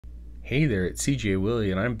Hey there, it's CJ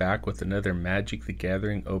Willie, and I'm back with another Magic the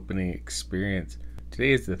Gathering opening experience.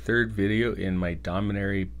 Today is the third video in my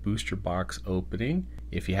Dominaria booster box opening.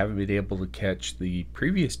 If you haven't been able to catch the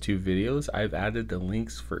previous two videos, I've added the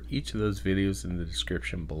links for each of those videos in the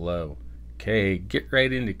description below. Okay, get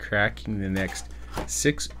right into cracking the next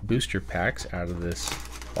 6 booster packs out of this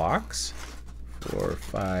box. 4,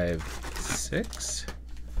 5, 6.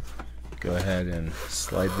 Go ahead and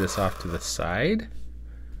slide this off to the side.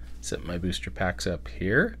 Set my booster packs up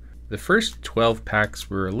here. The first 12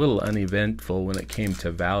 packs were a little uneventful when it came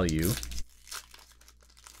to value.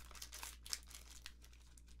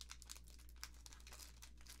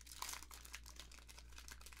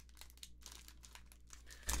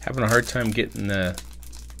 Having a hard time getting the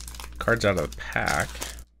cards out of the pack.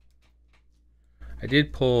 I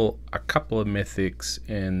did pull a couple of mythics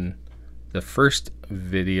in the first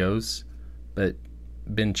videos, but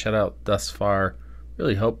been shut out thus far.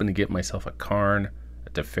 Really hoping to get myself a Karn, a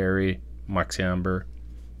Teferi, Moxie Amber.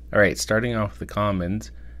 Alright, starting off with the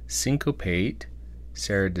commons. Syncopate,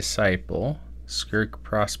 Sarah Disciple, Skirk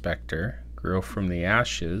Prospector, Grow from the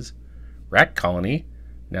Ashes, Rat Colony.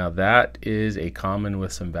 Now that is a common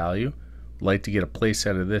with some value. I'd like to get a play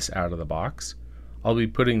set of this out of the box. I'll be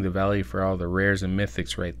putting the value for all the rares and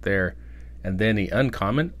mythics right there. And then the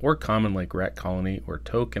uncommon or common like Rat Colony or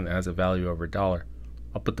token that has a value over $1.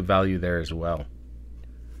 I'll put the value there as well.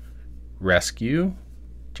 Rescue,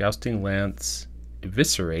 Jousting Lance,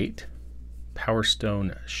 Eviscerate, Power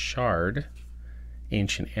Stone Shard,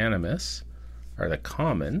 Ancient Animus are the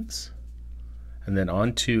commons. And then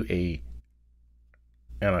on to an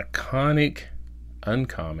iconic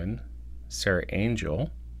uncommon, Sarah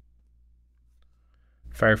Angel,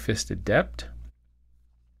 Firefist Adept,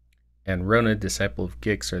 and Rona, Disciple of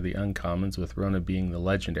Gix are the uncommons, with Rona being the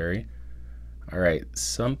legendary. Alright,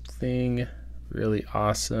 something really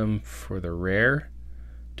awesome for the rare.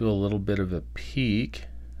 Do a little bit of a peek.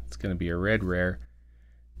 It's going to be a red rare.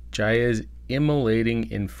 Jaya's Immolating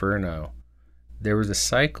Inferno. There was a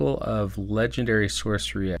cycle of legendary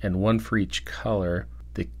sorcery and one for each color.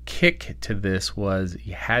 The kick to this was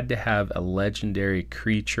you had to have a legendary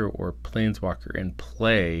creature or planeswalker in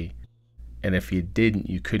play, and if you didn't,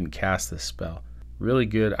 you couldn't cast the spell. Really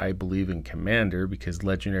good, I believe, in Commander because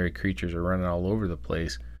legendary creatures are running all over the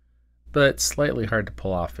place, but slightly hard to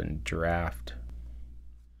pull off in Draft.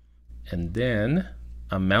 And then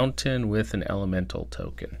a mountain with an elemental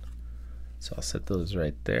token. So I'll set those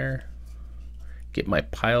right there. Get my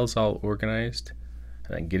piles all organized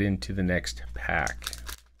and then get into the next pack.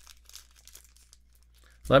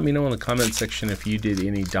 Let me know in the comment section if you did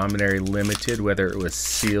any Dominaria Limited, whether it was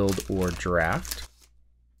sealed or draft.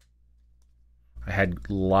 I had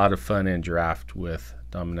a lot of fun in draft with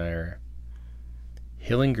Dominaria.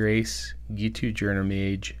 Healing Grace, Gitu Journey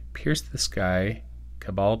Mage, Pierce the Sky,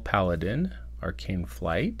 Cabal Paladin, Arcane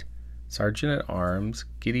Flight, Sergeant at Arms,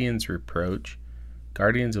 Gideon's Reproach,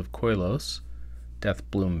 Guardians of Koilos,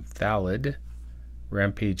 Deathbloom Thallid,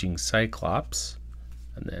 Rampaging Cyclops,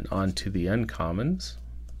 and then on to the uncommons,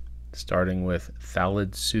 starting with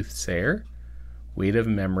Thallid Soothsayer, Weight of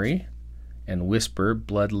Memory, and Whisper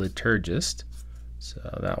Blood Liturgist. So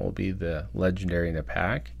that will be the legendary in the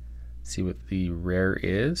pack. See what the rare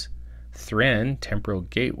is. Thran, Temporal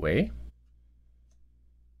Gateway.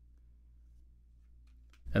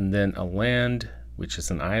 And then a land, which is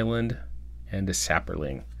an island, and a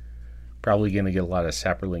Sapperling. Probably going to get a lot of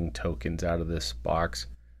Sapperling tokens out of this box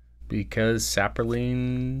because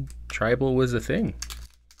Sapperling Tribal was a thing.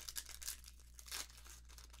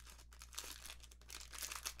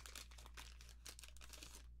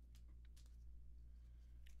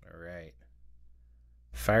 Alright.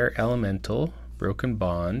 Fire Elemental, Broken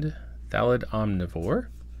Bond, Thallid Omnivore,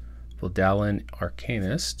 Voldalin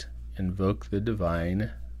Arcanist, Invoke the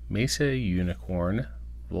Divine, Mesa Unicorn,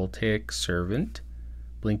 Voltaic Servant,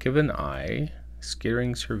 Blink of an Eye,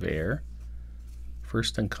 Skittering Surveyor.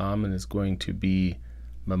 First uncommon is going to be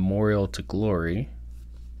Memorial to Glory,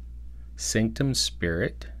 Sanctum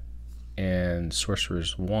Spirit, and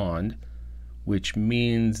Sorcerer's Wand, which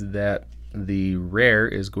means that the rare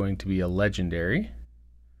is going to be a legendary.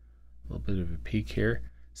 A little bit of a peek here.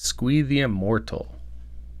 Squee the Immortal.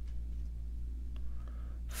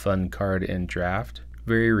 Fun card in draft.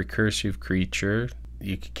 Very recursive creature.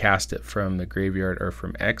 You could cast it from the graveyard or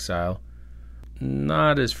from exile.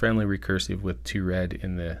 Not as friendly recursive with 2 red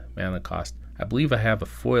in the mana cost. I believe I have a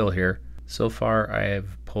foil here. So far I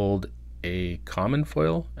have pulled a common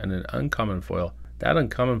foil and an uncommon foil. That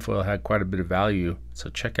uncommon foil had quite a bit of value, so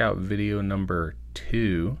check out video number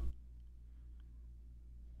 2.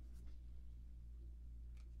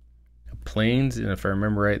 Plains, and if I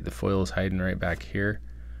remember right, the foil is hiding right back here.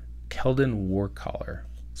 Keldon Warcaller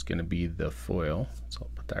is going to be the foil, so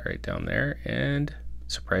I'll put that right down there. And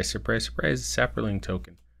surprise, surprise, surprise, Sapperling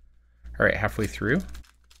token. All right, halfway through.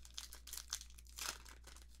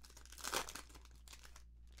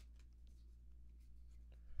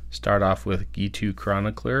 Start off with G2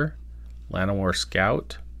 Chronicler, Llanowar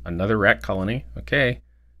Scout, another Rat Colony. Okay,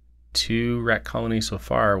 2 Rat Colonies so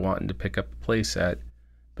far, wanting to pick up a playset.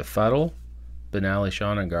 Befuddle, Banalish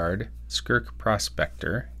Guard, Skirk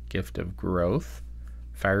Prospector, Gift of Growth,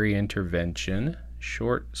 Fiery Intervention,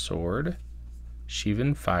 Short Sword,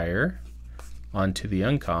 Sheevan Fire. On to the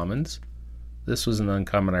uncommons. This was an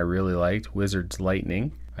uncommon I really liked, Wizard's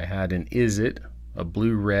Lightning. I had an Izzet, a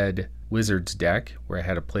blue-red Wizard's deck, where I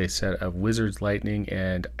had a play set of Wizard's Lightning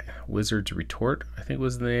and Wizard's Retort, I think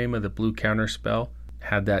was the name of the blue counter spell.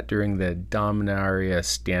 Had that during the Dominaria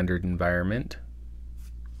standard environment.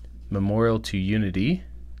 Memorial to Unity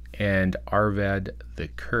and Arvad the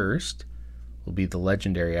Cursed will be the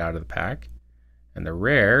legendary out of the pack. And the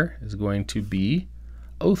rare is going to be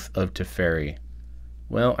Oath of Teferi.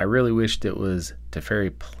 Well, I really wished it was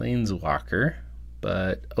Teferi Planeswalker,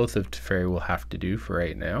 but Oath of Teferi will have to do for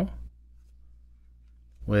right now,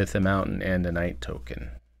 with a mountain and a night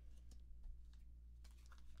token.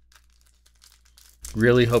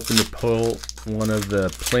 Really hoping to pull one of the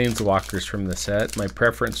Planeswalkers from the set. My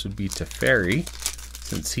preference would be Teferi,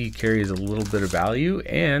 since he carries a little bit of value,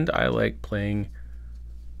 and I like playing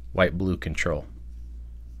white-blue control.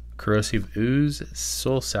 Corrosive Ooze,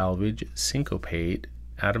 Soul Salvage, Syncopate,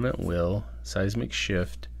 Adamant Will, Seismic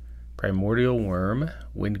Shift, Primordial Worm,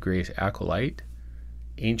 Windgrace Acolyte,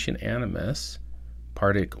 Ancient Animus,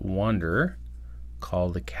 Pardic Wanderer, Call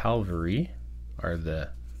the Cavalry are the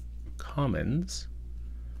commons,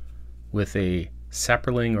 with a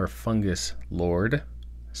Sapperling or Fungus Lord,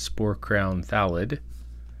 Spore Crown Thallid,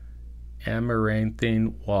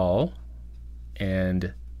 Amaranthine Wall,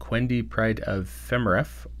 and Quendi Pride of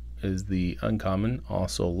Femeref is the uncommon,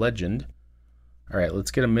 also legend. Alright,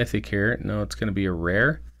 let's get a mythic here. No, it's going to be a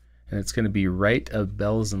rare, and it's going to be Rite of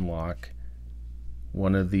Belzenlock,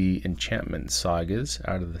 one of the enchantment sagas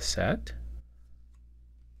out of the set,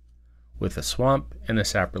 with a swamp and a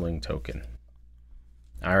Sapperling token.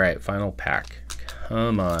 Alright, final pack.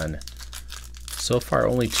 Come on. So far,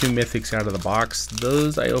 only 2 mythics out of the box.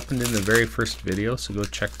 Those I opened in the very first video, so go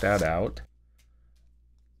check that out.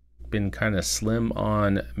 Been kind of slim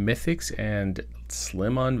on mythics and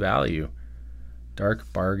slim on value.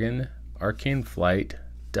 Dark Bargain, Arcane Flight,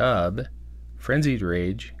 Dub, Frenzied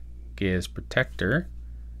Rage, Gaia's Protector,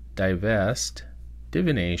 Divest,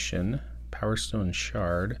 Divination, Powerstone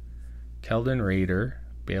Shard, Keldon Raider,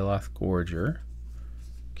 Baloth Gorger.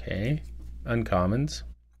 Okay, uncommons.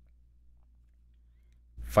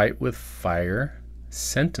 Fight with Fire,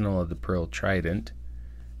 Sentinel of the Pearl Trident,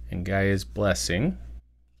 and Gaia's Blessing.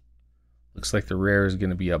 Looks like the rare is going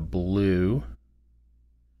to be a blue.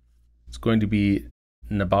 It's going to be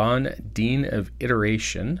Naban, Dean of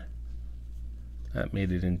Iteration. That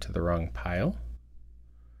made it into the wrong pile.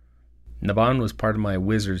 Naban was part of my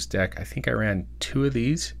Wizards deck. I think I ran 2 of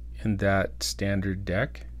these in that standard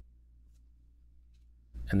deck.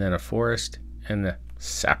 And then a Forest and the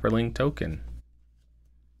Sapperling token.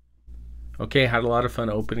 Okay, had a lot of fun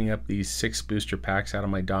opening up these 6 booster packs out of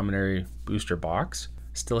my Dominaria booster box.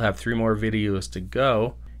 Still have 3 more videos to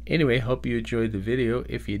go. Anyway, hope you enjoyed the video.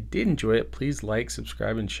 If you did enjoy it, please like,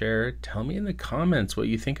 subscribe, and share. Tell me in the comments what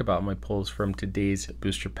you think about my pulls from today's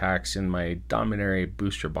booster packs in my Dominaria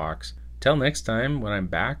booster box. Till next time, when I'm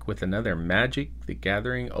back with another Magic the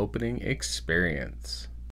Gathering opening experience.